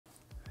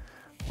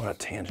What a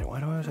tangent.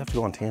 Why do I always have to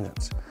go on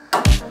tangents?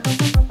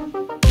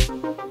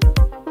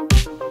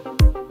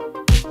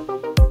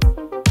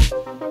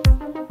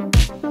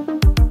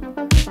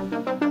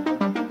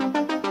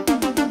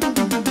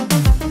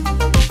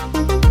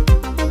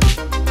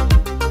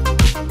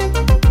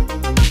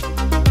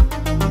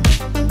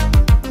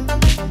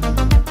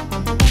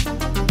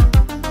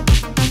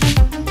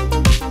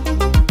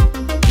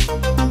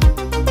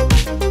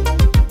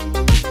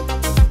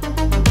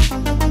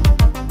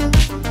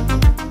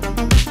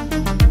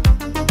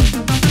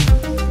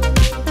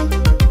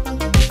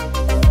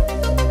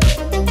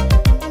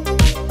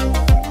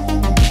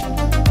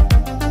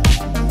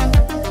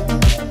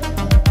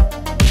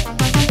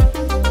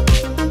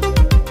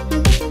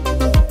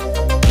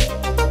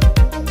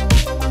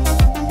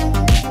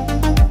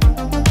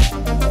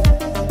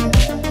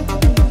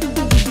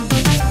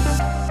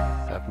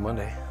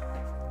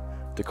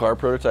 Dakar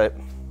prototype,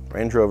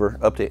 Range Rover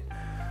update.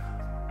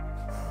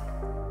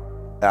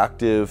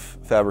 Active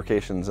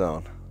fabrication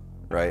zone,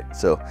 right?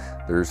 So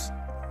there's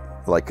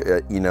like,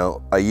 you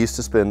know, I used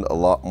to spend a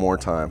lot more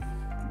time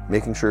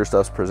making sure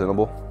stuff's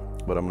presentable,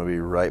 but I'm gonna be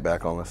right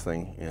back on this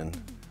thing in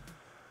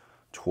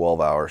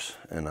 12 hours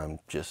and I'm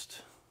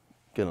just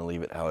gonna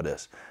leave it how it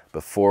is.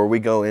 Before we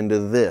go into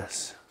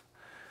this,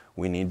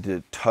 we need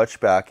to touch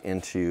back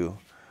into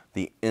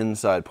the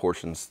inside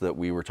portions that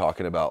we were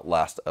talking about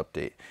last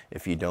update.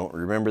 If you don't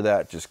remember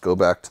that, just go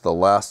back to the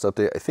last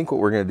update. I think what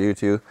we're gonna do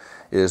too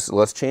is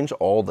let's change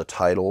all the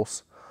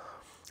titles.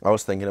 I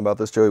was thinking about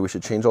this, Joey. We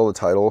should change all the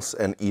titles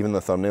and even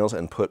the thumbnails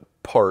and put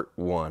part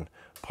 1,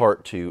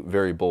 part 2,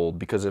 very bold,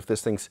 because if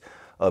this thing's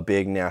a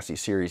big nasty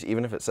series,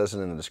 even if it says it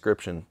in the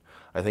description,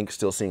 I think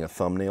still seeing a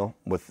thumbnail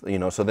with, you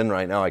know, so then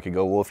right now I could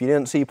go, well, if you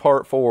didn't see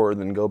part 4,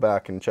 then go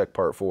back and check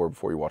part 4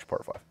 before you watch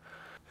part 5.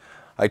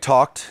 I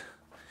talked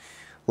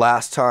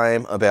last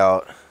time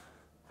about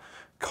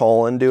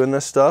Colin doing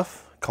this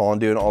stuff, Colin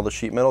doing all the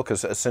sheet metal,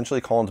 because essentially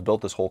Colin's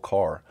built this whole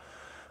car.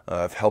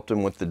 I've helped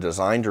him with the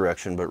design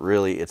direction, but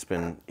really it's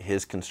been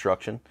his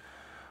construction,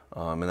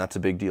 and that's a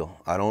big deal.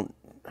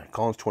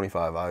 Colin's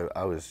 25.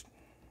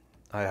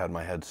 I had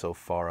my head so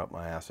far up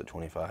my ass at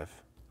 25.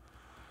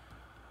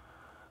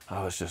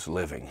 I was just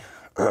living.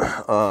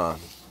 The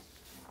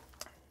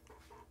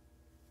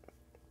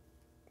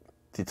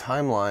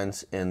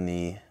timelines and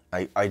the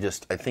I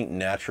think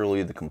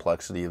naturally the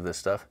complexity of this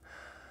stuff,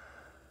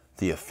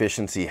 the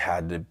efficiency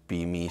had to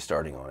be me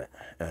starting on it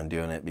and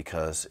doing it,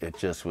 because it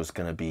just was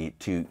going to be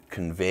to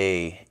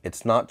convey.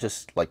 It's not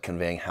just like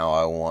conveying how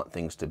I want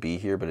things to be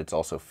here, but it's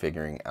also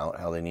figuring out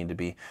how they need to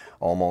be,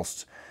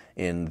 almost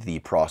in the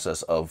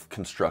process of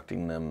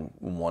constructing them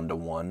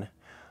one-to-one.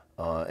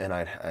 And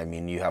I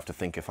mean, you have to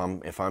think, if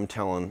I'm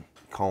telling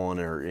Colin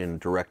or in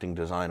directing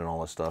design and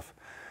all this stuff,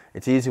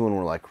 it's easy when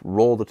we're like,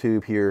 roll the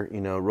tube here, you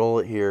know, roll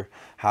it here,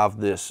 have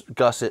this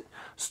gusset,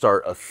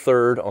 start a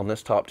third on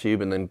this top tube,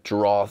 and then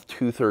draw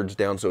 2/3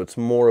 down so it's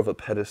more of a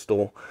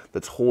pedestal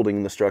that's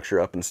holding the structure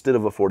up instead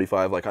of a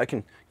 45. Like, I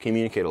can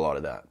communicate a lot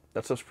of that.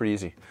 That stuff's pretty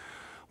easy.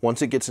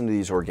 Once it gets into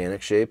these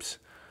organic shapes,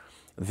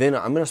 then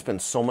I'm gonna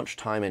spend so much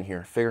time in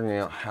here figuring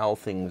out how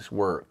things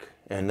work,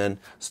 and then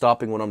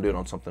stopping what I'm doing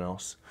on something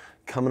else,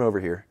 coming over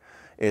here.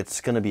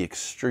 It's gonna be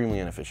extremely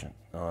inefficient,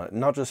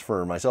 not just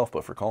for myself,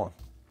 but for Colin.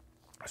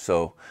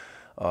 So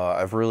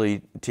I've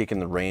really taken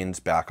the reins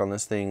back on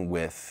this thing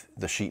with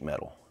the sheet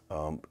metal.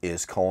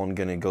 Is Colin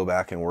going to go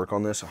back and work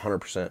on this?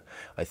 100%.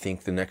 I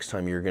think the next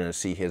time you're going to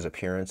see his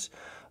appearance,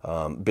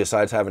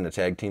 besides having to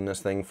tag team this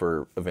thing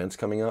for events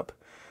coming up,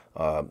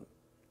 the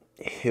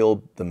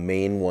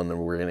main one that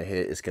we're going to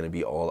hit is going to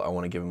be I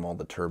want to give him all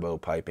the turbo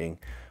piping.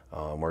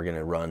 We're going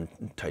to run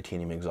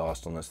titanium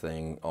exhaust on this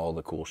thing, all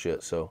the cool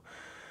shit. So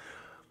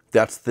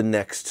that's the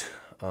next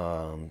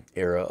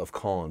era of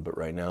Colin, but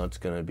right now it's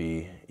going to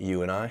be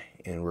you and I,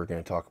 and we're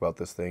going to talk about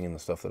this thing and the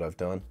stuff that I've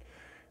done.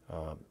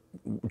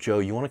 Joe,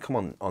 you want to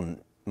come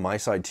on my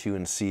side too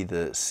and see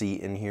the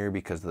seat in here,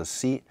 because the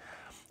seat,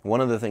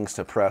 one of the things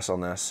to press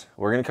on this,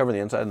 we're going to cover the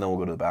inside and then we'll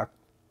go to the back.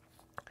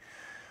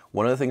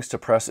 One of the things to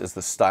press is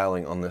the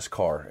styling on this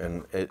car,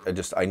 and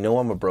I know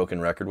I'm a broken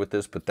record with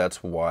this, but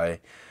that's why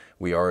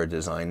we are a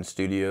design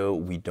studio.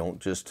 We don't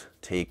just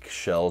take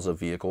shells of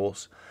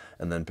vehicles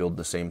and then build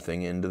the same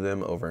thing into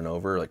them over and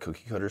over, like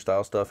cookie cutter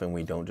style stuff. And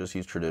we don't just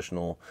use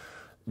traditional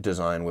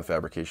design with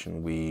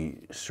fabrication.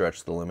 We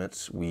stretch the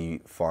limits. We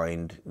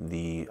find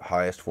the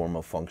highest form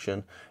of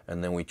function,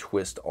 and then we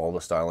twist all the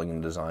styling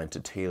and design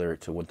to tailor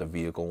it to what the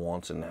vehicle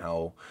wants and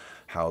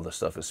how the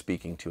stuff is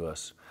speaking to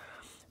us.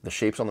 The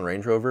shapes on the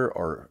Range Rover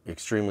are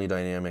extremely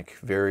dynamic,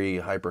 very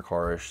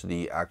hypercarish.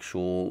 The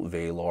actual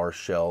Velar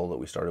shell that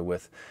we started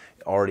with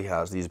already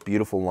has these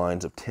beautiful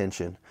lines of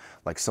tension,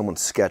 like someone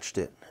sketched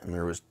it, and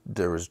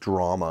there was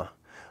drama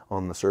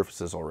on the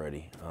surfaces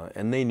already,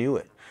 and they knew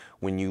it.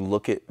 When you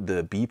look at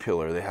the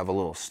B-pillar, they have a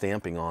little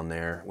stamping on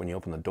there when you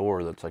open the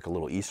door that's like a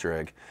little Easter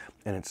egg,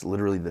 and it's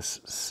literally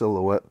this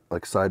silhouette,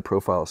 like side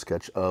profile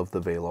sketch of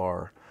the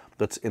Velar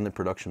that's in the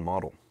production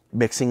model.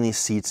 mixing these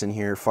seats in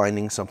here,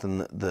 finding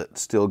something that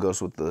still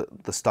goes with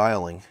the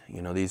styling.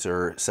 You know, these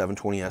are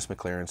 720S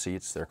McLaren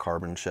seats. They're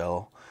carbon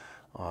shell.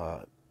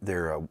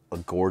 They're a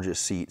gorgeous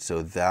seat.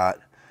 So that,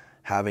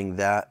 having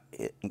that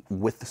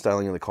with the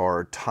styling of the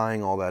car,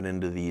 tying all that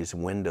into these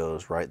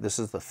windows, right? This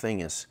is the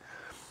thing, is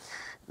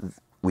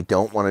we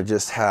don't want to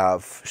just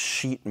have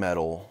sheet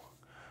metal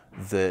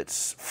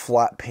that's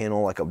flat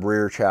panel like a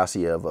rear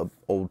chassis of an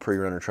old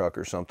pre-runner truck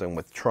or something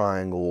with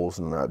triangles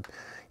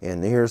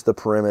and here's the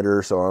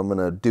perimeter, so I'm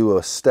gonna do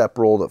a step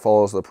roll that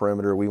follows the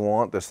perimeter. We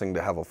want this thing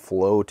to have a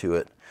flow to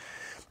it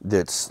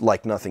that's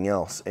like nothing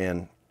else,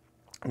 and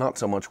not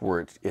so much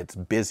where it's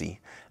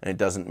busy and it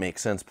doesn't make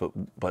sense,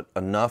 but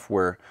enough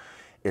where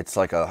it's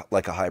like a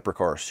hypercar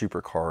or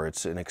supercar.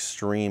 It's an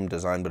extreme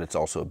design, but it's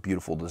also a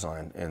beautiful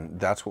design, and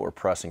that's what we're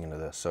pressing into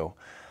this. So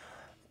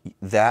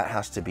that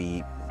has to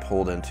be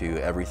pulled into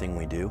everything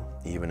we do,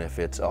 even if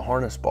it's a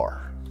harness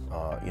bar.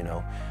 You know,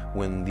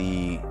 when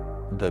the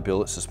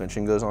billet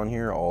suspension goes on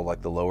here, all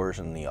like the lowers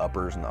and the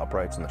uppers and the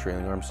uprights and the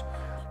trailing arms,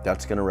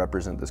 that's going to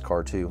represent this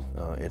car too.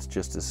 It's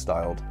just as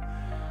styled.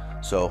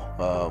 So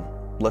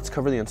let's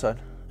cover the inside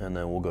and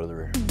then we'll go to the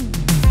rear.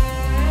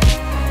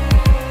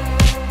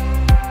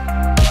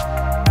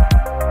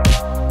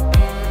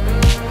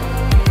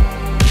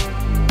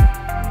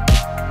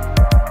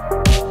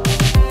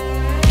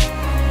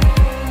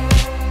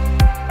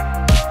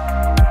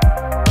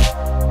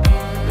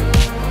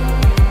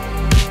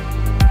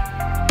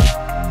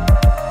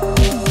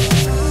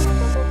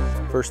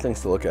 First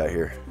things to look at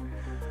here,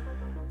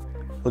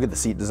 look at the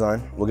seat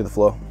design, look at the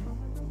flow,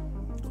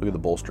 look at the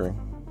bolstering,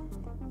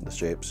 the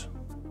shapes,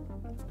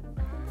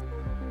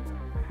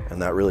 and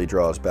that really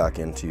draws back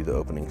into the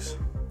openings.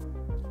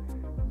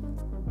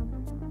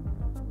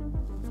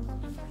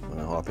 I'm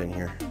gonna hop in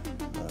here.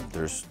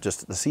 There's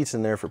just the seats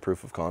in there for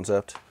proof of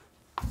concept.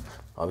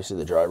 Obviously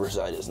the driver's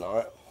side is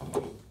not,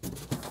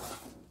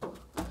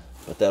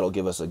 but that'll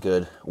give us a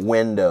good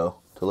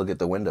window to look at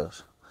the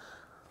windows.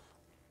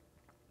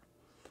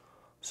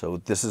 So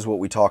this is what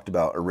we talked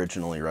about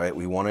originally, right?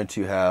 We wanted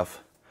to have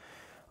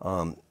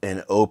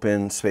an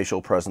open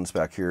spatial presence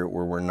back here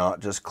where we're not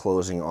just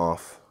closing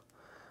off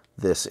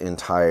this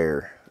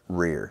entire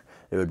rear.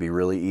 It would be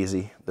really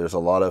easy. There's a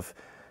lot of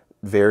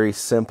very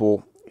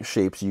simple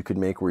shapes you could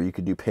make where you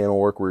could do panel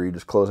work where you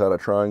just close out a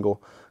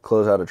triangle,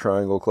 close out a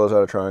triangle, close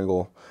out a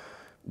triangle,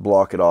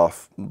 block it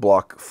off,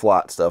 block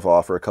flat stuff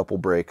off or a couple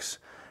breaks,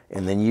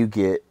 and then you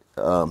get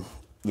you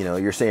know,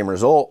 your same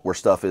result where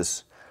stuff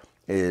is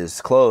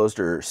closed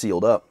or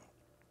sealed up,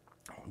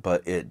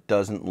 but it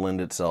doesn't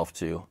lend itself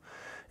to,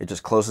 it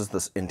just closes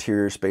this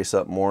interior space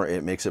up more.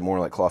 It makes it more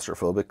like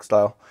claustrophobic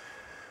style,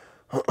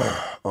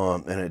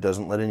 and it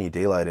doesn't let any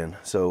daylight in.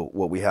 So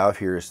what we have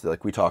here is,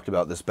 like we talked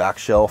about, this back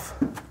shelf.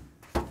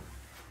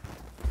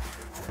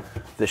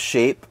 The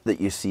shape that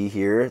you see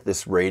here,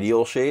 this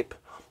radial shape,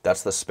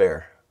 that's the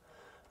spare.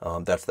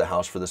 That's the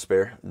house for the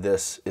spare.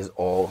 This is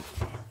all,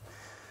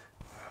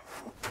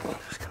 I'm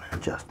just gonna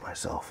adjust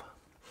myself.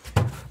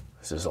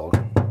 This is all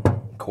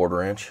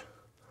 1/4 inch.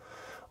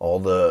 All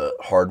the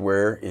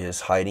hardware is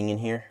hiding in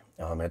here.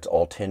 It's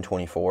all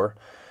 1024,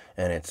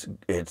 and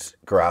it's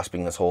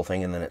grasping this whole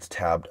thing, and then it's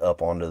tabbed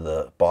up onto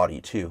the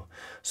body too.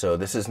 So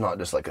this is not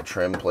just like a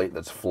trim plate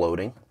that's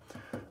floating.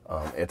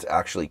 It's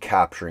actually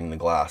capturing the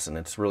glass, and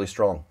it's really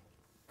strong.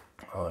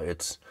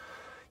 It's,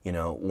 you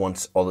know,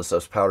 once all this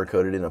stuff's powder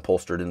coated and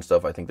upholstered and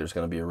stuff, I think there's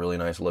going to be a really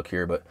nice look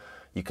here. But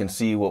you can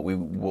see what we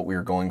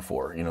were going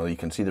for. You know, you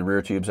can see the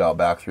rear tubes out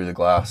back through the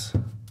glass.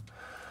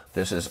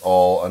 This is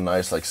all a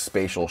nice like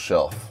spatial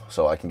shelf,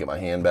 so I can get my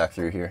hand back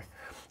through here.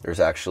 There's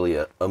actually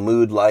a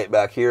mood light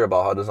back here, a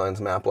Baja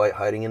Designs map light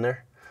hiding in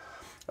there.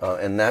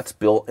 And that's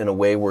built in a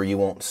way where you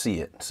won't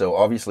see it. So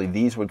obviously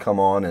these would come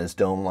on as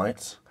dome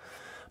lights,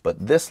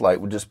 but this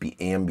light would just be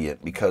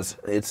ambient because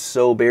it's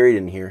so buried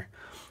in here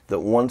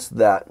that once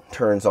that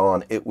turns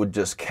on, it would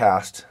just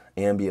cast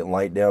ambient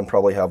light down,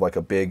 probably have like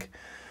a big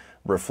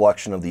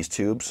reflection of these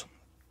tubes,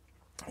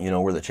 you know,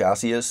 where the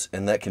chassis is,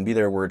 and that can be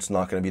there where it's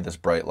not going to be this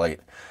bright light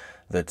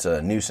that's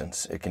a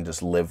nuisance. It can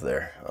just live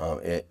there.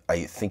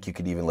 I think you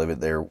could even live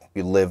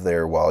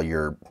there while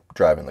you're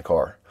driving the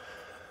car.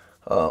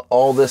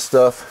 All this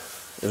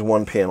stuff is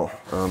one panel.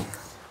 I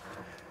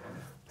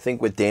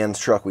think with Dan's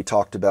truck we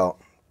talked about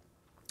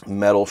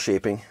metal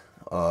shaping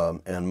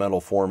and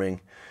metal forming,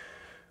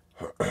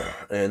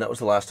 and that was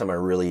the last time I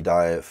really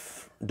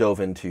dove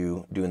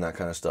into doing that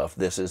kind of stuff.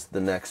 This is the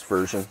next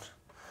version.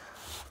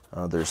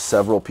 There's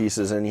several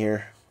pieces in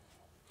here.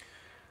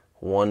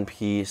 1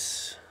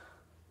 piece,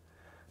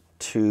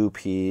 2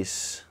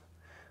 piece,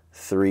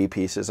 3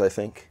 pieces, I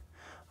think.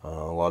 A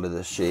lot of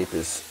this shape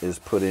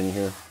is put in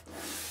here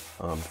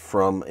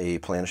from a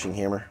planishing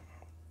hammer.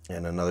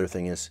 And another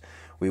thing is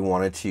we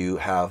wanted to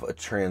have a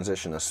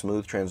transition, a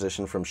smooth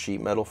transition from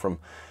sheet metal,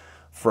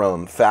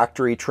 from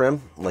factory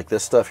trim, like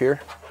this stuff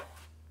here.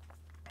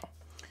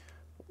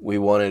 We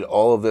wanted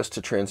all of this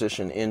to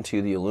transition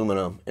into the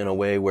aluminum in a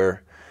way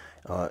where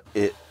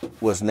it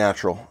was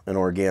natural and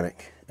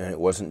organic, and it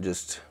wasn't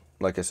just,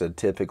 like I said,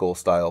 typical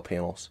style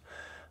panels.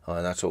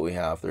 And that's what we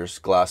have. There's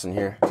glass in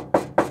here.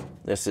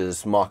 This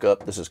is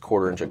mock-up. This is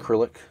 1/4 inch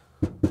acrylic.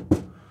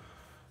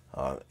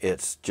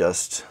 It's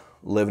just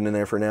living in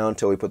there for now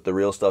until we put the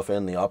real stuff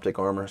in, the optic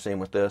armor. Same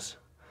with this.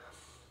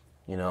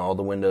 You know, all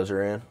the windows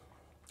are in.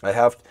 I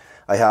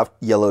have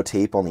yellow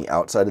tape on the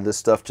outside of this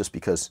stuff just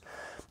because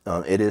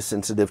it is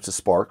sensitive to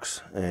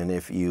sparks, and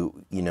if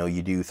you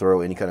do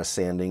throw any kind of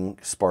sanding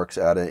sparks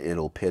at it,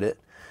 it'll pit it.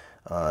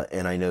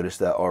 And I noticed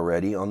that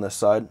already on this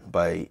side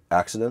by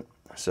accident.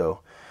 So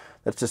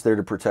that's just there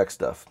to protect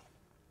stuff.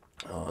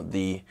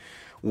 The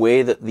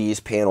way that these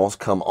panels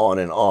come on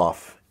and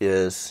off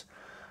is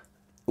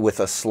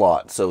with a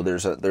slot. So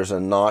there's a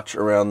notch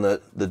around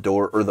the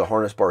door or the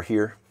harness bar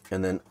here,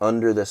 and then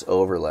under this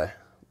overlay,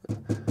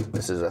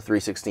 this is a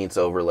 3/16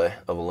 overlay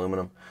of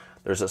aluminum,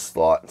 there's a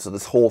slot. So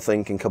this whole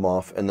thing can come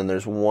off, and then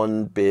there's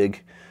one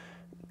big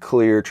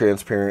clear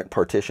transparent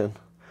partition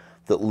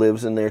that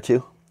lives in there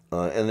too,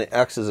 and it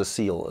acts as a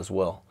seal as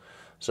well.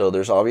 So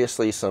there's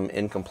obviously some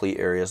incomplete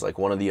areas. Like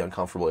one of the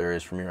uncomfortable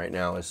areas for me right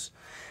now is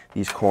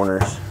these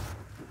corners.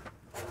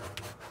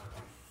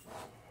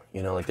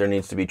 You know, like there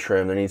needs to be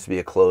trim, there needs to be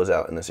a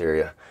closeout in this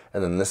area,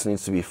 and then this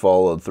needs to be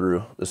followed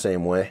through the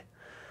same way.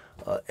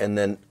 And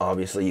then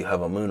obviously you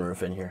have a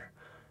moonroof in here,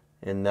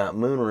 and that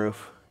moonroof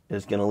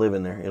is going to live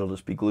in there. It'll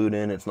just be glued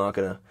in. It's not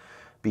going to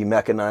be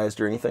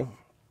mechanized or anything,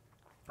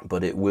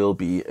 but it will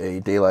be a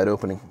daylight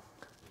opening.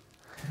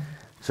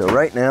 So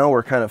right now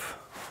we're kind of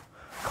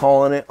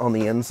calling it on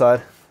the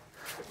inside.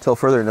 Till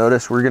further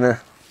notice, we're going to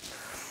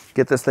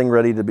get this thing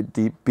ready to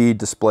be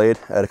displayed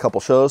at a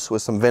couple shows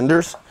with some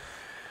vendors.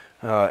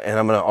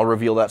 And I'll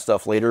reveal that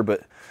stuff later,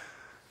 but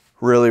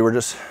really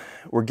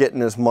we're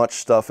getting as much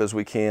stuff as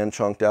we can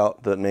chunked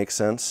out that makes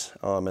sense.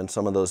 And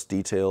some of those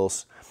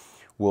details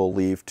we'll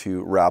leave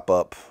to wrap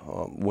up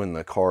when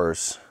the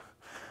car's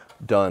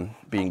done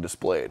being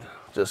displayed.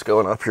 Just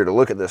going up here to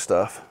look at this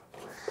stuff.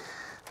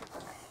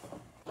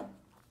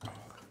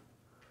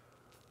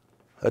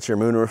 That's your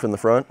moonroof in the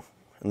front.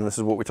 And this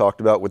is what we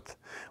talked about with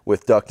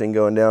ducting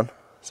going down.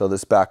 So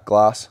this back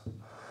glass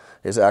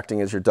is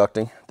acting as your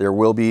ducting. There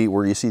will be,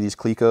 where you see these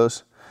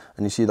Clecos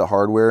and you see the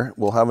hardware,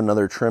 we'll have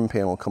another trim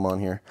panel come on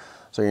here.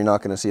 So you're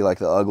not gonna see like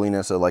the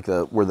ugliness of like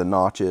where the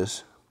notch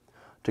is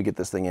to get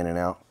this thing in and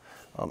out.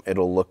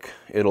 It'll look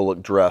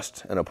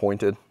dressed and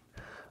appointed.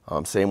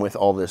 Same with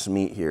all this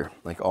meat here.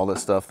 Like all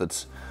this stuff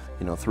that's,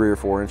 3 or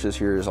 4 inches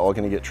here is all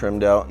gonna get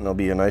trimmed out, and there'll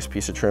be a nice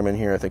piece of trim in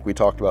here. I think we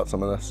talked about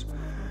some of this.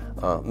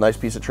 Nice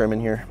piece of trim in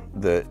here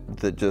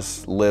that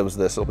just lives.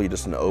 This will be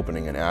just an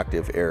opening, an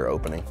active air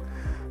opening.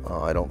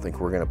 I don't think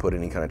we're gonna put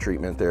any kind of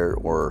treatment there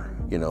or,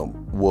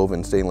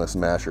 woven stainless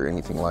mesh or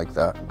anything like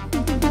that.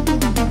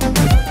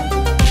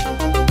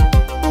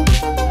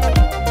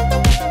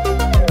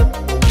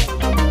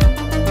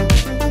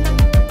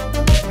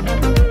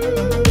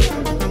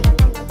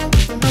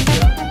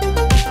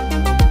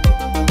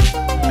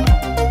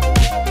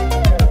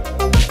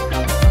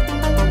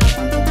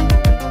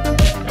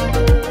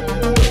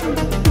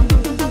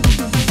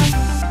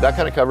 That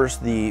kind of covers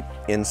the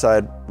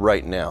inside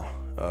right now.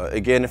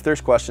 Again, if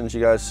there's questions,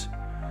 you guys,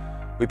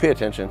 we pay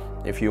attention.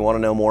 If you want to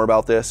know more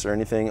about this or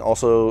anything,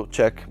 also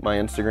check my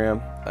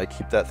Instagram. I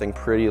keep that thing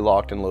pretty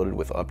locked and loaded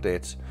with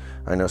updates.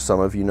 I know some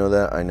of you know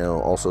that. I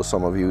know also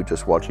some of you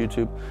just watch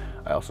YouTube.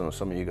 I also know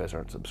some of you guys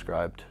aren't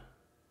subscribed,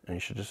 and you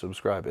should just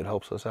subscribe. It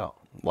helps us out.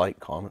 Like,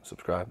 comment,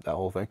 subscribe, that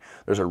whole thing.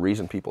 There's a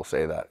reason people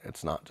say that.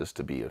 It's not just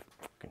to be a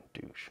fucking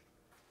douche.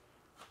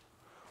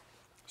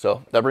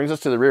 So that brings us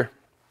to the rear.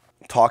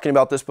 Talking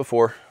about this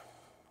before,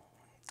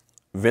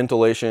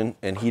 ventilation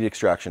and heat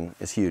extraction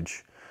is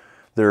huge.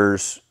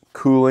 There's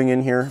cooling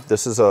in here.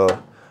 This is an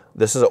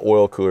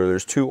oil cooler.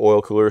 There's 2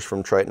 oil coolers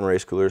from Triton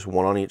Race Coolers,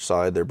 one on each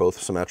side. They're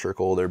both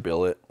symmetrical. They're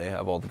billet. They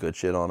have all the good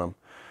shit on them.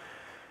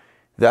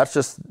 That's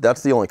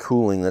the only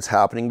cooling that's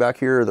happening back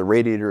here. The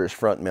radiator is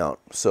front mount.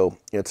 So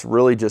it's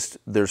really just,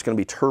 there's going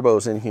to be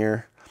turbos in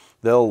here.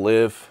 They'll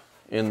live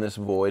in this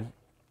void.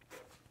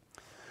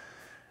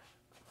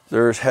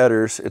 There's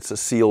headers. It's a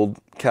sealed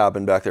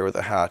cabin back there with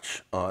a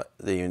hatch.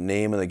 The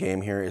name of the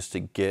game here is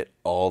to get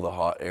all the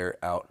hot air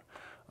out.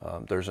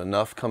 There's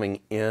enough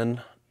coming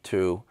in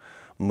to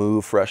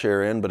move fresh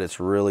air in, but it's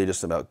really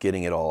just about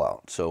getting it all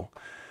out. So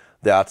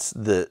that's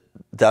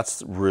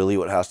really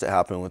what has to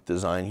happen with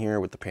design here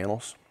with the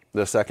panels.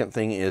 The second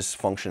thing is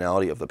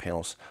functionality of the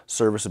panels,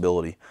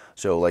 serviceability.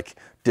 So like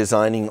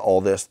designing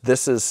all this.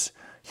 This is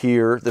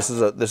here, this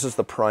is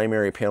the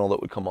primary panel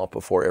that would come up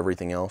before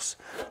everything else.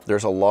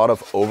 There's a lot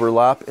of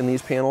overlap in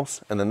these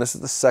panels, and then this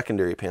is the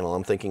secondary panel.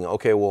 I'm thinking,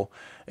 okay, well,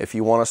 if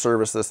you want to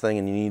service this thing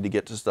and you need to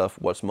get to stuff,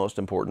 what's most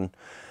important,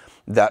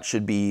 that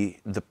should be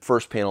the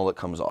first panel that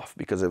comes off,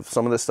 because if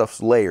some of this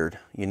stuff's layered,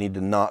 you need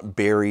to not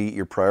bury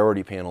your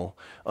priority panel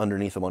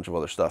underneath a bunch of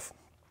other stuff.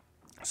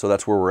 So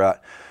that's where we're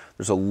at.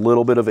 There's a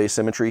little bit of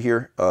asymmetry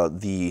here.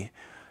 The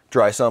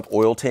dry sump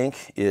oil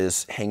tank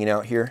is hanging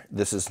out here.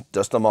 This is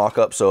just a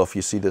mock-up, so if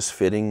you see this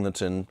fitting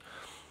that's in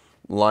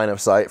line of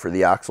sight for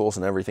the axles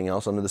and everything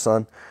else under the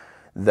sun,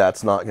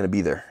 that's not going to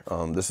be there.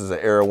 This is an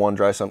Era 1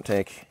 dry sump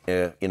tank.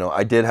 You know,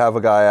 I did have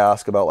a guy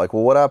ask about like,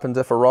 well, what happens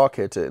if a rock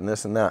hits it and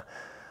this and that?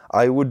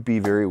 I would be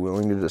very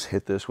willing to just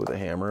hit this with a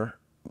hammer,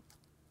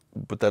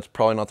 but that's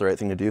probably not the right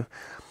thing to do.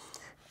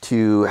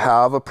 To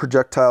have a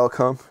projectile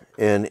come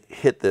and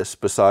hit this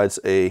besides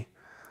a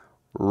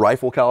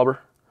rifle caliber,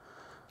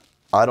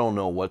 I don't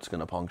know what's going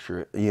to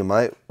puncture it. You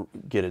might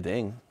get a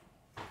ding.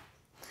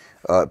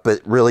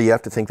 But really you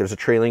have to think there's a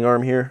trailing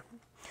arm here.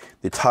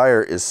 The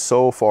tire is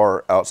so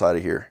far outside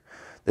of here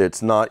that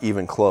it's not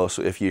even close.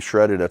 If you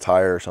shredded a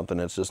tire or something,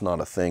 it's just not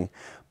a thing.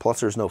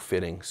 Plus there's no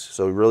fittings.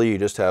 So really you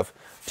just have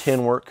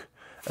tin work,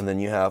 and then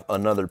you have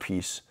another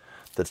piece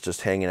that's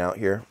just hanging out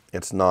here.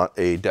 It's not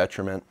a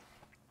detriment.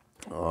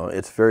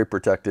 It's very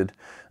protected,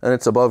 and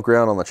it's above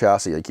ground on the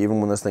chassis. Like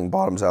even when this thing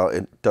bottoms out,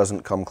 it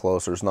doesn't come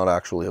close. There's not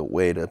actually a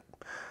way to,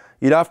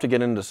 you'd have to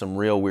get into some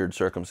real weird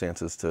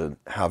circumstances to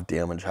have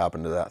damage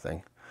happen to that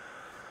thing.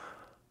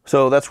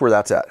 So that's where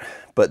that's at.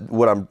 But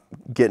what I'm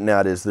getting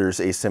at is there's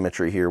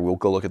asymmetry here. We'll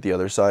go look at the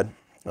other side.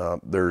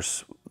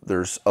 There's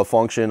a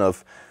function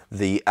of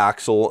the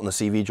axle and the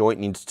CV joint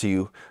needs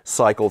to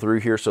cycle through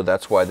here. So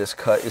that's why this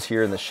cut is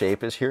here and the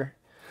shape is here.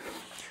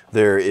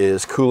 There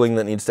is cooling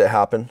that needs to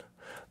happen.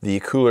 The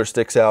cooler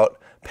sticks out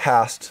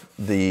past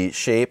the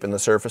shape and the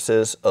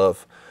surfaces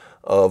of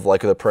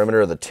like the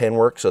perimeter of the tin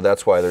work. So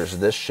that's why there's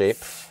this shape.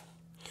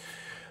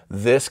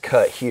 This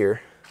cut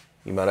here,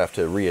 you might have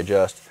to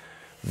readjust.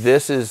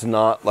 This is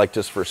not like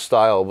just for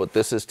style, but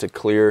this is to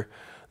clear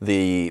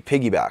the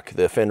piggyback,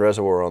 the fin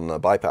reservoir on the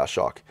bypass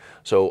shock.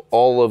 So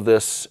all of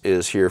this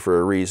is here for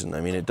a reason. I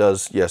mean, it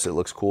does, yes, it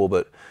looks cool,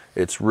 but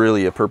it's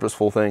really a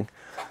purposeful thing.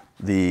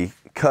 The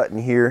cut in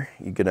here,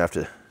 you're gonna have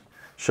to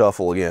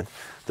shuffle again.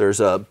 There's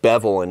a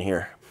bevel in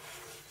here,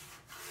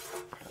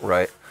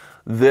 right?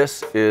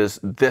 This is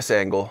this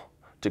angle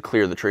to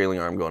clear the trailing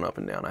arm going up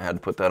and down. I had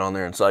to put that on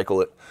there and cycle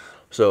it.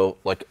 So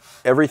like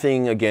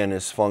everything again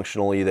is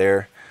functionally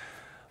there.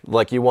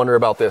 Like you wonder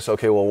about this,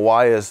 okay, well,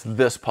 why is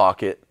this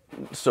pocket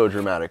so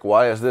dramatic?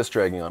 Why is this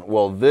dragging on?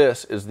 Well,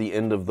 this is the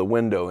end of the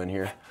window in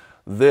here.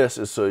 This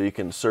is so you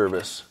can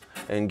service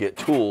and get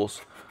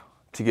tools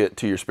to get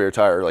to your spare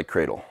tire, like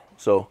cradle.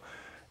 So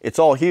it's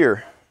all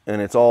here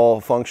and it's all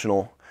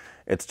functional.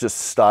 It's just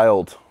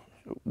styled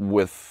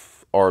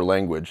with our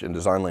language and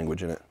design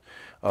language in it.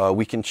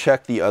 We can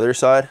check the other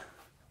side.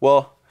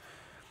 Well,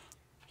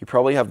 you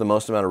probably have the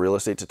most amount of real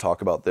estate to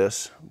talk about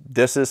this.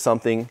 This is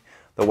something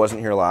that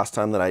wasn't here last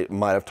time that I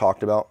might have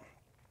talked about.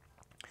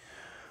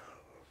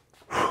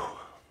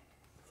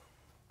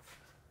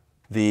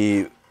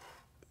 The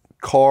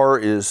car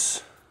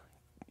is,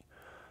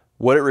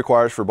 what it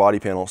requires for body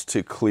panels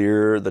to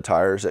clear the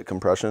tires at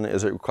compression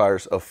is it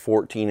requires a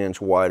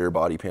 14-inch wider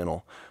body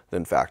panel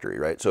than factory,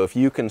 right? So if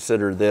you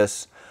consider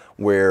this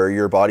where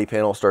your body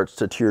panel starts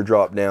to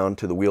teardrop down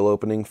to the wheel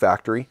opening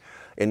factory,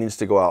 it needs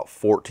to go out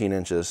 14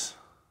 inches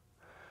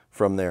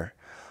from there.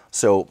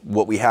 So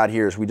what we had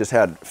here is we just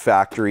had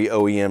factory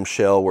OEM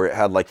shell where it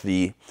had like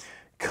the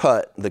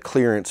cut, the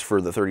clearance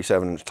for the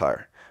 37-inch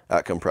tire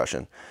at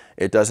compression.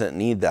 It doesn't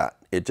need that.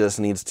 It just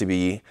needs to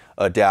be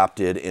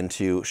adapted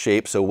into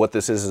shape. So what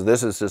this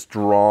is just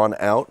drawn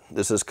out.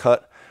 This is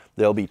cut.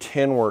 There'll be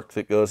tin work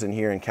that goes in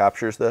here and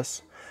captures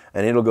this,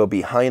 and it'll go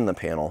behind the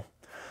panel.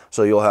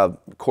 So you'll have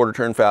quarter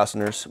turn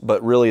fasteners,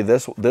 but really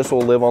this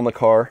will live on the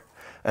car,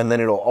 and then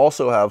it'll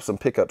also have some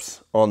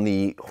pickups on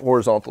the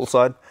horizontal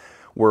side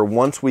where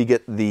once we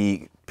get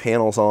the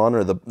panels on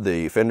or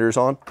the fenders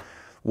on,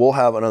 we'll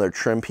have another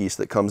trim piece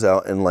that comes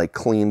out and like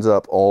cleans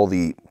up all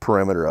the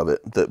perimeter of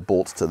it that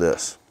bolts to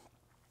this.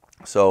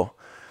 So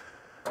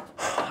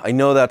I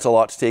know that's a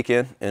lot to take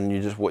in,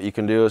 and what you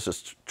can do is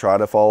just try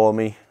to follow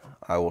me.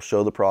 I will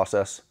show the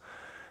process,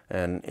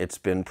 and it's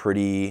been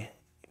pretty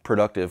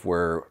productive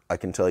where I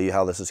can tell you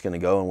how this is going to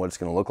go and what it's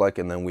going to look like,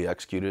 and then we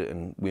execute it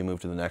and we move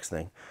to the next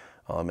thing.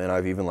 And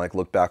I've even like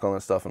looked back on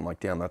that stuff and I'm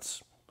like, damn,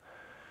 that's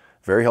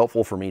very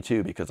helpful for me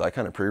too, because I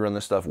kind of pre-run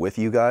this stuff with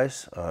you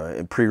guys.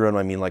 And pre-run,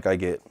 I mean like I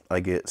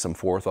get some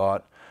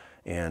forethought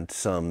and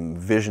some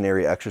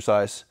visionary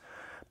exercise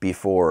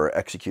before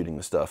executing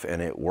the stuff,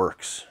 and it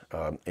works.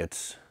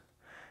 It's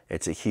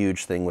a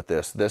huge thing with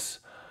this.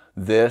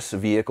 This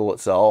vehicle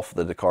itself,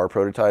 the Dakar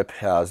prototype,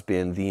 has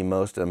been the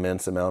most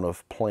immense amount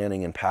of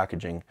planning and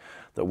packaging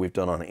that we've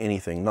done on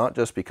anything, not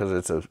just because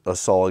it's a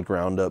solid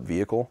ground up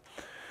vehicle,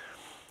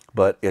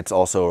 but it's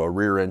also a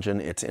rear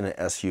engine, it's in an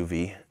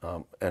SUV,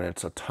 and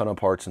it's a ton of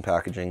parts and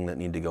packaging that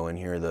need to go in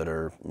here that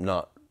are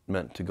not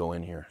meant to go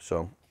in here.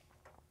 So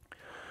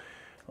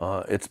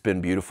it's been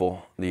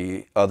beautiful.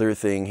 The other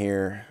thing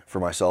here for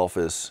myself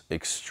is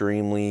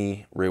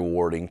extremely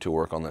rewarding to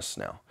work on this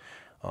now.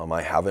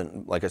 I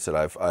haven't, like I said,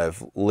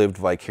 I've lived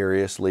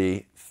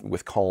vicariously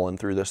with Colin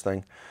through this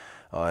thing,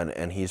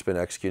 and he's been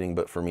executing,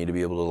 but for me to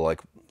be able to,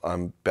 like,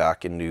 I'm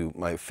back into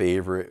my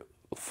favorite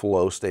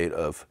flow state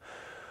of,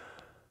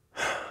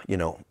 you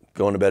know,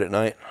 going to bed at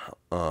night.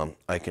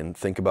 I can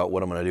think about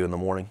what I'm going to do in the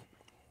morning,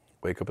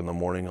 wake up in the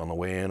morning on the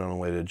way in, on the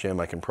way to the gym.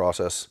 I can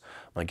process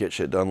my get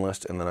shit done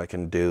list, and then I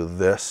can do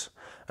this,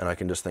 and I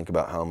can just think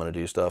about how I'm going to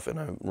do stuff, and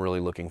I'm really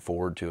looking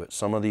forward to it.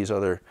 Some of these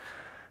other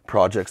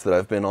projects that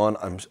I've been on,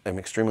 I'm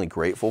extremely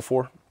grateful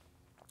for,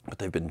 but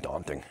they've been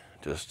daunting.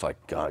 Just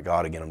like,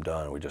 gotta get them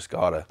done. We just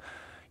gotta,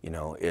 you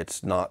know,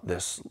 it's not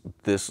this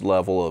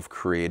level of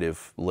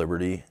creative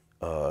liberty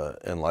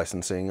and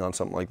licensing on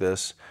something like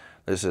this.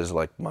 This is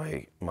like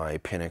my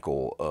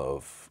pinnacle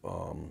of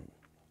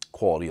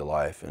quality of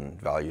life and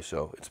value.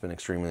 So it's been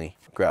extremely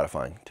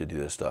gratifying to do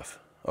this stuff.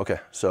 Okay,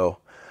 so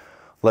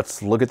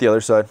let's look at the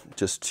other side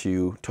just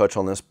to touch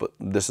on this, but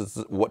this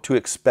is what to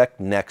expect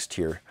next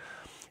here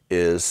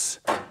is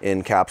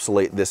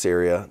encapsulate this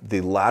area.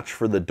 The latch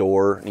for the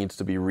door needs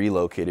to be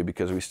relocated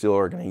because we still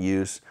are going to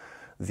use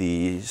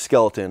the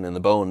skeleton and the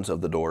bones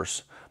of the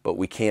doors, but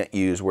we can't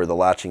use where the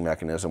latching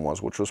mechanism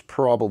was, which was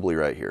probably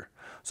right here.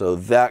 So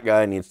that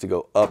guy needs to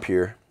go up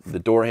here. The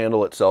door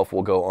handle itself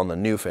will go on the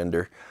new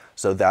fender,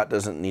 so that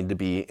doesn't need to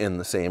be in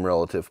the same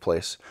relative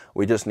place.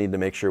 We just need to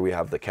make sure we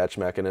have the catch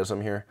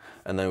mechanism here,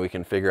 and then we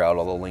can figure out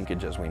all the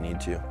linkages we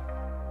need to.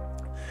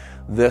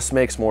 This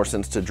makes more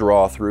sense to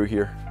draw through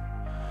here.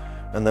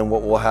 And then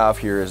what we'll have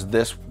here is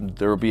this,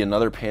 there will be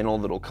another panel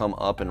that'll come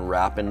up and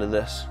wrap into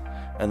this.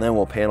 And then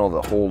we'll panel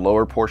the whole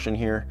lower portion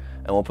here,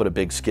 and we'll put a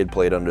big skid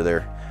plate under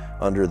there,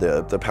 under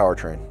the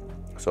powertrain.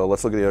 So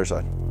let's look at the other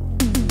side.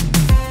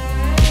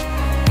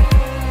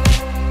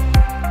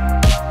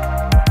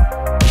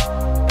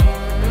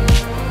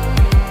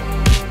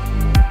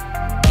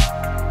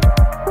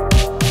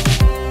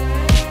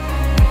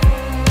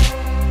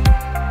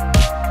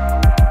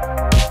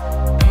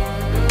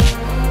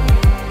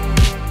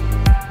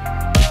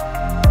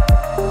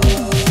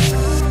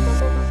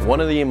 One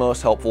of the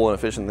most helpful and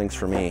efficient things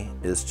for me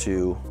is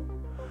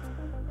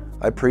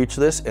I preach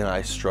this and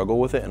I struggle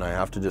with it, and I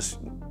have to just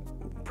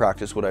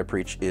practice what I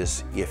preach,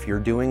 is if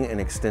you're doing an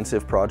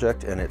extensive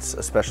project, and it's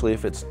especially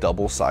if it's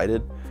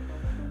double-sided,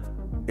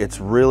 it's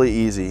really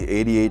easy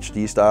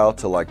ADHD style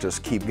to like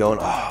just keep going.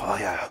 Oh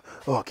yeah,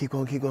 oh keep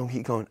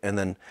going, and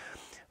then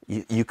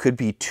you could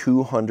be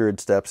 200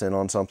 steps in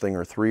on something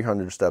or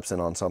 300 steps in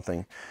on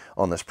something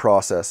on this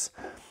process,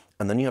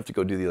 and then you have to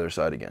go do the other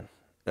side again.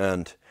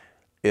 And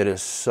it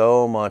is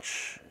so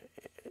much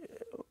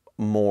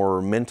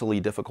more mentally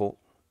difficult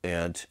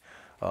and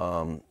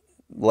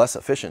less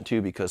efficient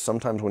too, because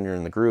sometimes when you're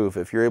in the groove,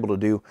 if you have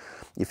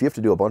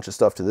to do a bunch of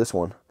stuff to this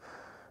one,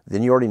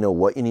 then you already know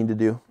what you need to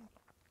do,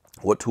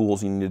 what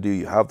tools you need to do,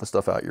 you have the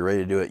stuff out, you're ready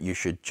to do it. You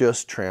should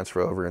just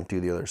transfer over and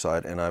do the other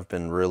side. And I've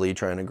been really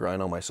trying to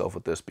grind on myself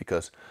with this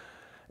because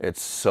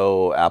it's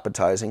so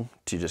appetizing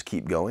to just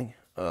keep going.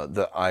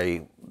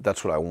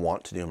 That's what I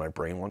want to do, my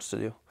brain wants to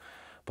do.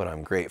 But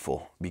I'm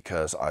grateful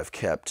because I've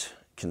kept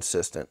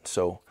consistent.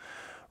 So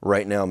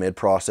right now,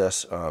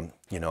 mid-process,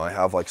 you know, I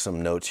have like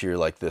some notes here,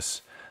 like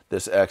this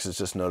X is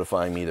just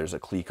notifying me there's a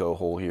Clarke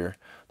hole here.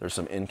 There's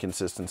some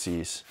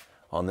inconsistencies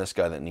on this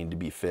guy that need to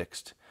be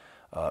fixed.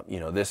 You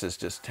know, this is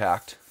just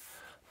tacked,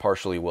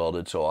 partially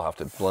welded, so I'll have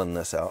to blend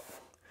this out.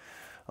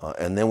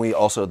 And then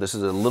this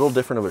is a little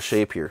different of a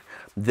shape here.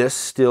 This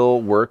still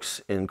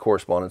works in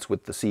correspondence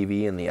with the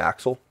CV and the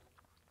axle.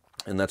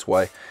 And that's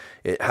why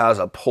it has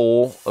a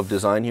pole of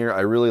design here.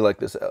 I really like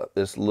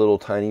this little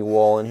tiny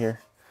wall in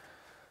here,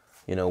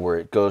 you know, where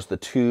it goes, the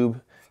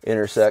tube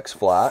intersects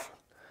flat,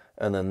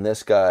 and then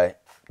this guy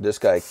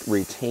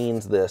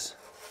retains this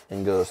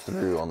and goes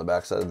through on the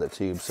backside of the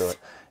tube. So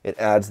it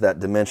adds that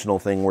dimensional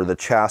thing where the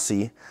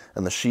chassis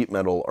and the sheet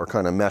metal are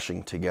kind of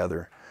meshing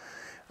together.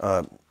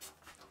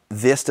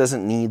 This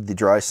doesn't need the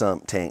dry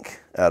sump tank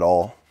at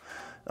all,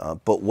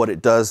 but what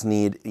it does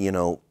need, you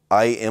know,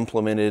 I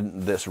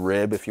implemented this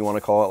rib, if you want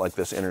to call it, like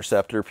this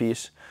interceptor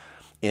piece,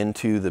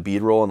 into the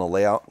bead roll and the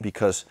layout,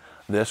 because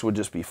this would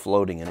just be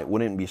floating and it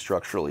wouldn't be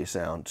structurally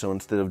sound. So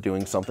instead of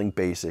doing something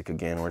basic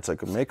again, where it's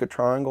like make a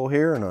triangle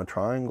here and a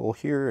triangle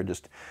here, it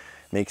just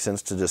makes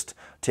sense to just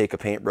take a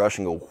paintbrush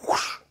and go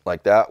whoosh,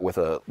 like that with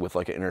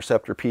like an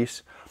interceptor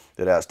piece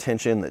that has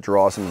tension that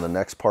draws into the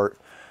next part.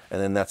 And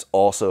then that's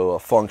also a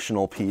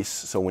functional piece.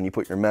 So when you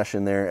put your mesh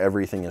in there,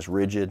 everything is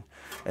rigid,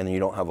 and you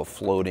don't have a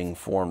floating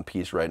formed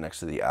piece right next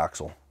to the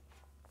axle.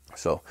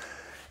 So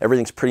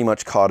everything's pretty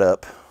much caught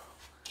up.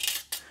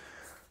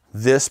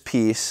 This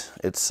piece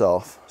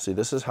itself, see,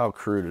 this is how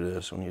crude it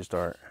is when you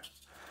start.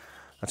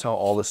 That's how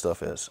all this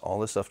stuff is. All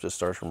this stuff just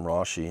starts from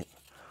raw sheet,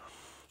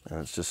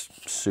 and it's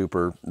just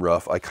super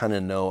rough. I kind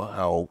of know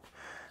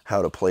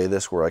how to play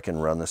this, where I can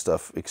run this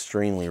stuff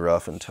extremely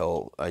rough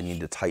until I need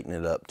to tighten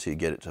it up to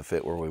get it to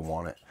fit where we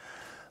want it.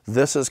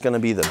 This is going to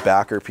be the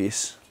backer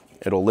piece.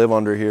 It'll live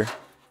under here.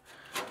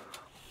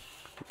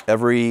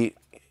 Every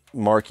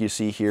mark you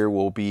see here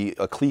will be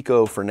a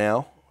Clarke for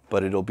now,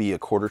 but it'll be a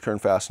quarter turn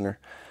fastener.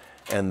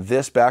 And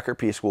this backer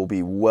piece will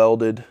be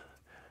welded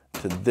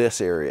to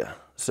this area.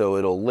 So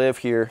it'll live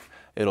here.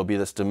 It'll be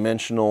this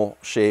dimensional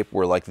shape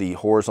where like the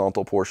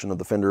horizontal portion of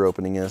the fender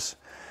opening is.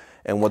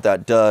 And what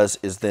that does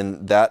is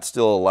then that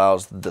still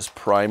allows this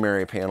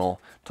primary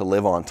panel to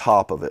live on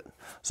top of it.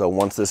 So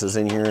once this is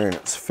in here and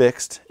it's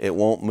fixed, it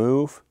won't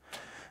move.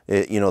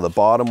 You know, the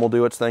bottom will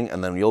do its thing,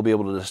 and then you'll be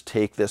able to just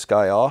take this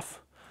guy off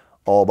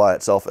all by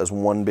itself as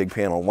one big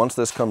panel. Once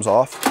this comes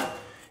off,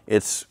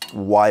 it's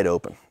wide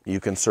open. You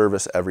can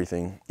service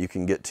everything. You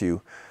can get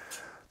to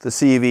the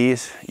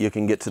CVs, you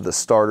can get to the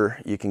starter,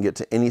 you can get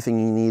to anything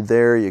you need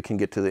there, you can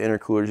get to the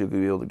intercoolers, you'll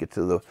be able to get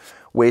to the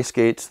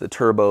wastegates, the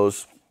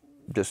turbos,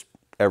 just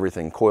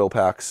everything, coil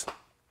packs,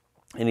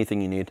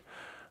 anything you need.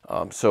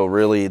 So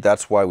really,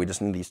 that's why we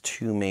just need these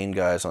two main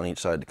guys on each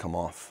side to come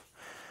off.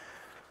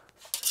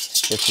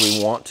 If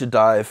we want to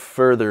dive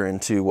further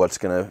into what's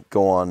gonna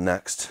go on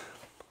next,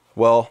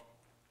 well,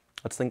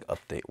 let's think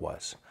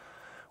update-wise.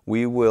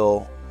 We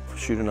will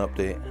shoot an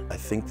update. I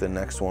think the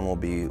next one will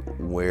be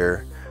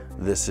where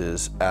this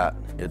is at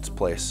its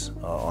place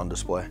on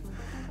display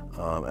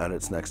at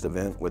its next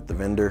event with the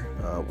vendor.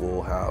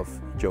 We'll have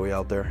Joey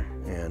out there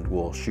and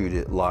we'll shoot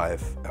it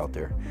live out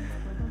there.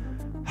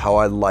 How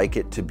I'd like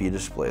it to be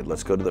displayed.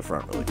 Let's go to the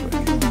front really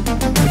quick.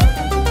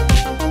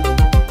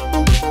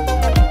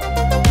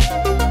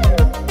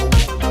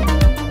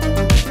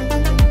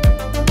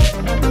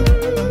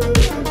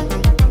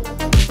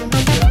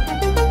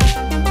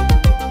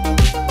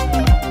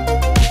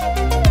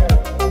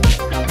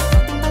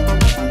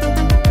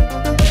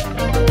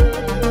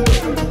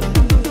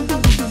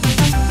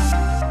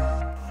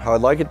 How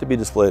I'd like it to be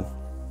displayed.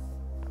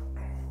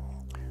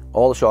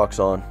 All the shocks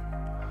on,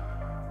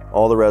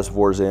 all the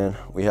reservoirs in.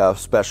 We have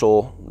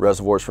special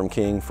reservoirs from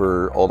King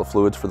for all the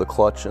fluids for the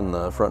clutch and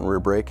the front and rear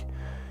brake.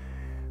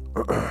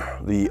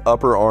 The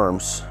upper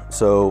arms,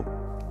 so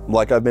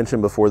like I've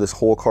mentioned before, this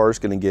whole car is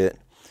going to get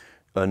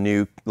a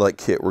new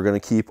kit. We're going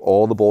to keep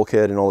all the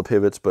bulkhead and all the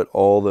pivots, but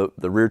all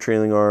the rear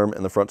trailing arm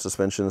and the front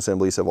suspension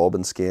assemblies have all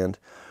been scanned.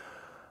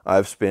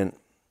 I've spent,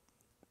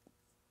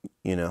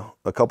 you know,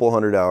 a couple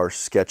hundred hours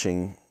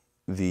sketching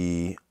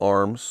the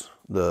arms,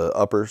 the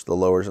uppers, the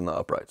lowers, and the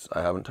uprights.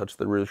 I haven't touched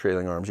the rear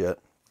trailing arms yet.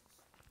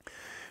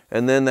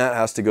 And then that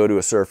has to go to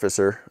a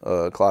surfacer,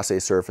 a Class A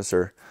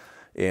surfacer,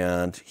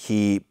 and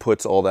he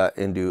puts all that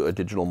into a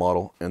digital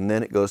model, and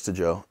then it goes to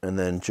Joe, and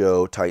then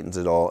Joe tightens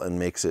it all and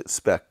makes it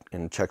spec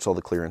and checks all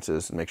the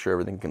clearances and makes sure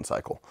everything can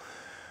cycle.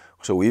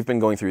 So we've been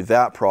going through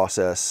that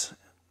process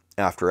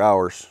after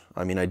hours.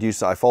 I mean,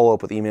 I follow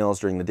up with emails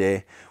during the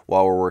day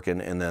while we're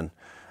working, and then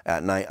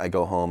at night I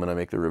go home and I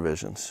make the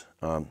revisions.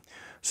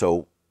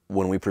 So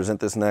when we present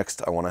this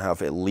next, I want to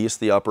have at least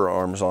the upper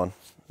arms on.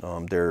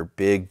 They're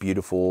big,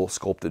 beautiful,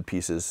 sculpted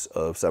pieces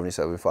of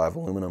 77.5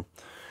 aluminum.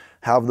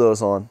 Have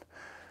those on.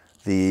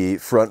 The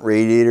front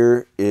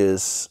radiator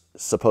is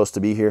supposed to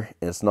be here.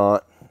 It's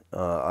not.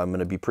 I'm going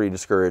to be pretty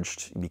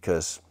discouraged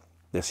because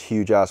this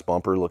huge ass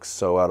bumper looks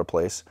so out of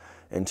place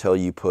until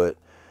you put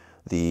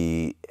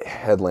the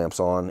headlamps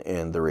on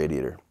and the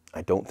radiator.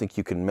 I don't think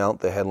you can mount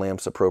the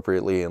headlamps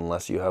appropriately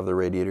unless you have the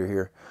radiator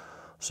here.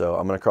 So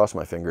I'm going to cross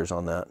my fingers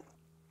on that.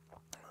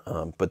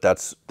 But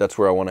that's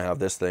where I want to have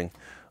this thing.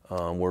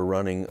 We're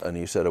running a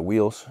new set of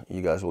wheels.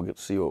 You guys will get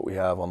to see what we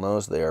have on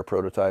those. They are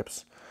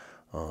prototypes.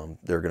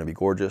 They're going to be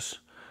gorgeous.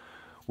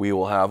 We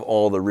will have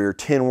all the rear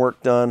tin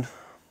work done.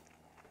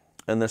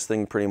 And this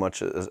thing pretty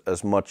much is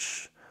as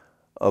much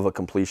of a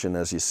completion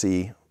as you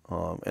see.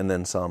 And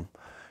then some,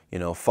 you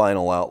know,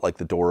 final out like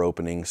the door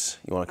openings.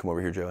 You want to come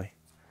over here, Joey?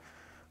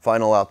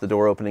 Final out the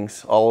door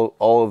openings.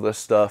 All of this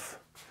stuff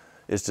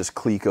is just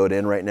clecoed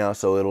in right now,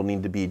 so it'll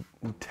need to be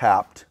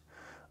tapped,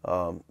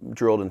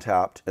 drilled and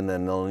tapped, and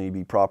then there'll need to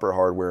be proper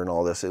hardware and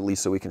all this, at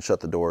least so we can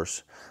shut the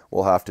doors.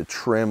 We'll have to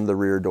trim the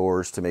rear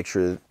doors to make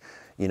sure,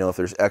 you know, if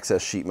there's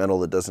excess sheet metal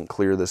that doesn't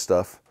clear this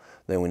stuff,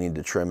 then we need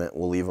to trim it.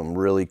 We'll leave them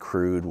really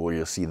crude where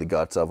you'll see the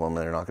guts of them.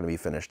 They're not going to be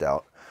finished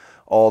out.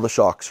 All the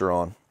shocks are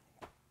on.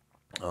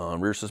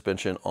 Rear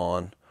suspension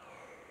on.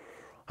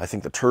 I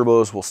think the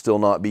turbos will still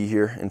not be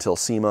here until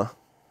SEMA.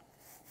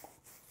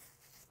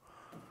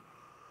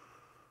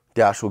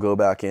 Dash will go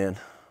back in.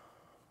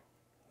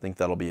 I think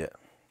that'll be it.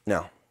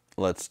 Now,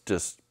 let's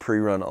just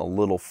pre-run a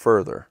little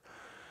further.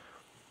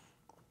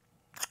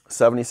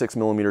 76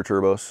 millimeter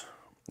turbos.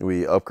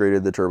 We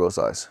upgraded the turbo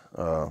size.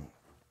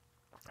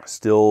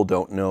 Still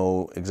don't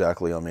know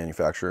exactly on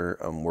manufacturer.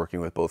 I'm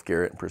working with both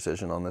Garrett and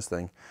Precision on this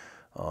thing.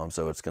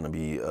 So it's going to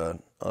be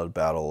a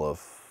battle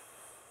of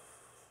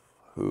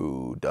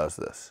who does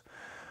this.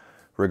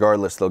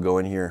 Regardless, they'll go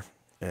in here,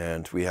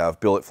 and we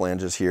have billet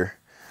flanges here.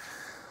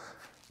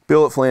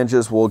 Billet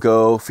flanges will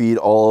go feed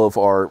all of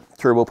our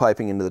turbo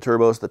piping into the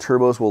turbos. The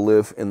turbos will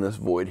live in this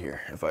void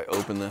here. If I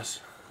open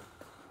this,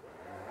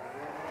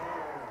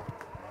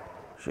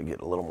 should get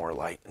a little more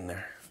light in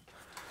there.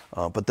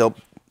 But they'll,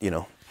 you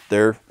know,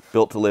 they're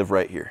built to live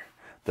right here.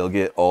 They'll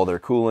get all their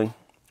cooling,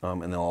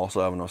 and they'll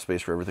also have enough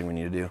space for everything we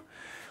need to do.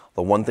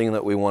 The one thing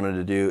that we wanted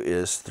to do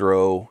is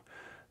throw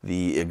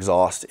the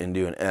exhaust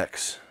into an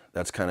X.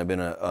 That's kind of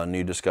been a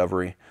new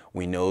discovery.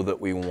 We know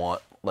that we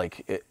want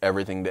like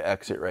everything to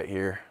exit right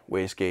here,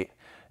 wastegate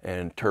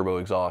and turbo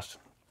exhaust,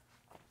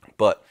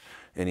 but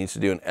it needs to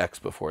do an X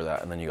before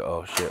that. And then you go,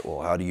 oh shit,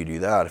 well, how do you do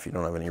that if you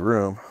don't have any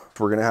room?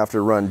 We're gonna have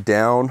to run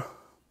down,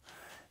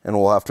 and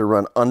we'll have to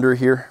run under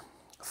here,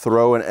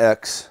 throw an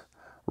X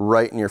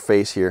right in your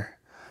face here,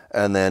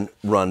 and then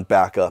run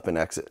back up and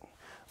exit.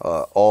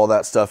 All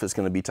that stuff is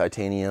gonna be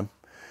titanium.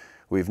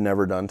 We've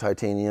never done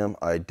titanium.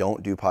 I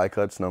don't do pie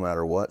cuts no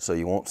matter what, so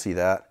you won't see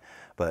that.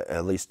 But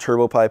at least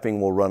turbo piping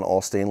will run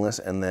all stainless,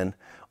 and then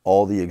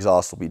all the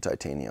exhaust will be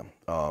titanium.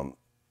 A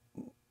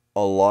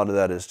lot of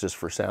that is just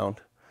for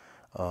sound.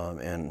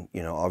 And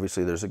you know,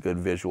 obviously there's a good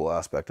visual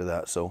aspect of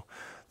that. So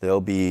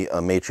there'll be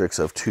a matrix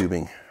of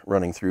tubing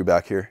running through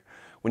back here.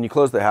 When you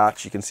close the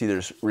hatch, you can see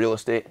there's real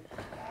estate.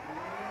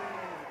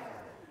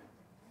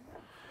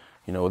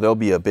 You know, there'll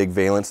be a big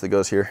valance that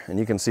goes here, and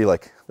you can see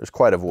like there's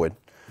quite a void.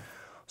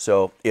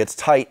 So it's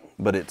tight,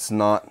 but it's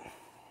not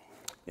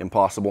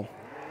impossible.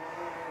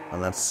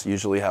 And that's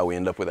usually how we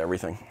end up with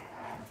everything.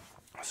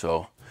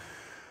 So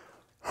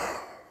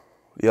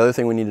the other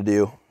thing we need to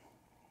do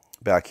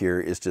back here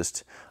is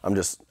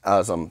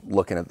as I'm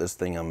looking at this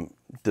thing, I'm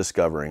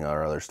discovering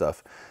our other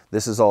stuff.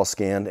 This is all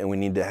scanned, and we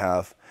need to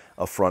have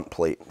a front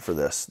plate for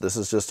this. This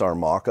is just our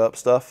mock-up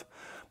stuff,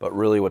 but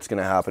really what's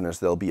gonna happen is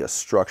there'll be a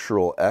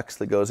structural X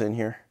that goes in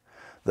here.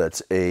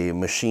 That's a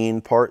machine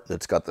part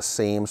that's got the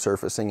same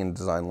surfacing and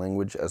design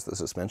language as the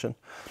suspension.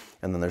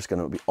 And then there's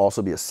gonna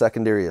also be a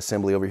secondary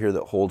assembly over here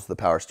that holds the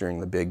power steering,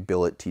 the big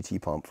billet TT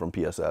pump from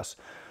PSS.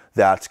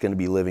 That's gonna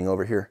be living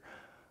over here.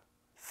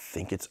 I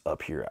think it's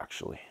up here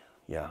actually.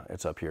 Yeah,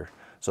 it's up here.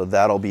 So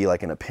that'll be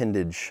like an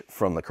appendage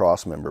from the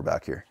cross member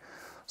back here.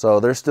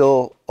 So there's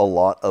still a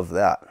lot of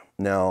that.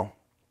 Now,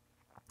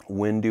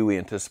 when do we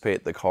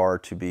anticipate the car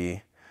to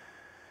be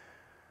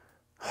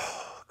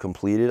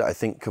completed? I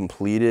think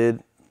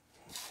completed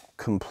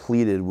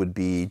would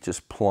be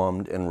just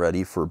plumbed and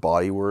ready for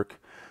body work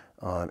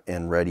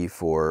and ready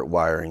for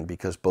wiring,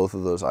 because both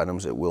of those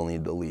items it will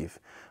need to leave.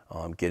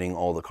 Getting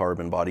all the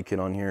carbon body kit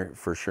on here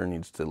for sure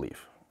needs to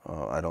leave.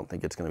 I don't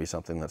think it's going to be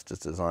something that's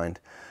just designed.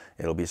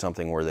 It'll be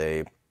something where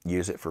they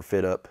use it for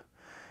fit up,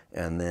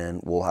 and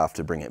then we'll have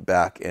to bring it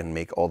back and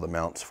make all the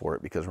mounts for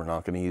it, because we're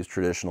not going to use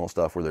traditional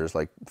stuff where there's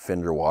like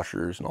fender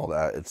washers and all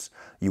that.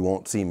 You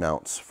won't see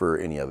mounts for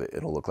any of it.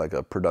 It'll look like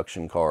a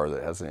production car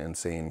that has an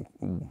insane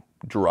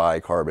dry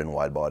carbon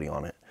wide body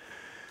on it.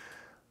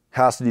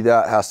 Has to do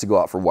that, has to go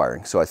out for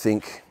wiring. So I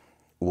think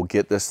we'll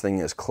get this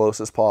thing as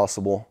close as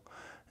possible,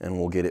 and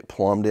we'll get it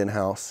plumbed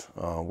in-house.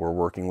 We're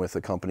working with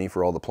a company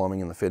for all the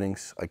plumbing and the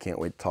fittings. I can't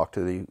wait to talk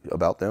to you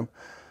about them.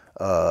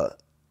 I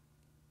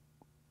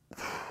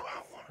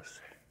want to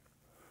say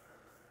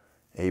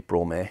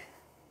April, May,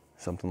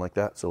 something like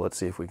that. So let's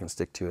see if we can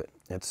stick to it.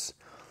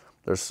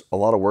 There's a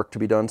lot of work to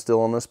be done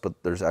still on this,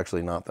 but there's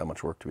actually not that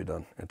much work to be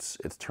done. It's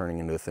turning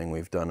into a thing.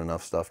 We've done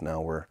enough stuff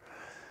now where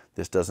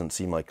this doesn't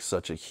seem like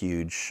such a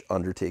huge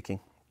undertaking.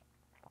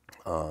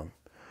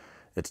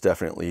 It's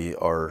definitely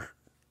our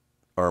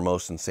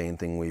most insane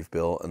thing we've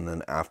built, and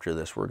then after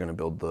this we're going to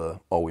build the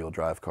all-wheel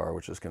drive car,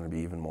 which is going to be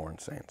even more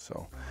insane.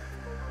 So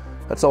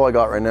that's all I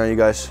got right now, you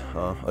guys.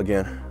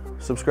 Again,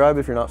 subscribe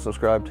if you're not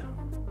subscribed,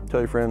 tell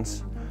your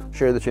friends,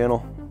 share the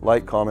channel,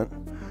 like, comment.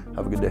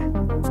 Have a good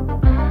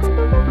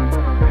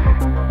day.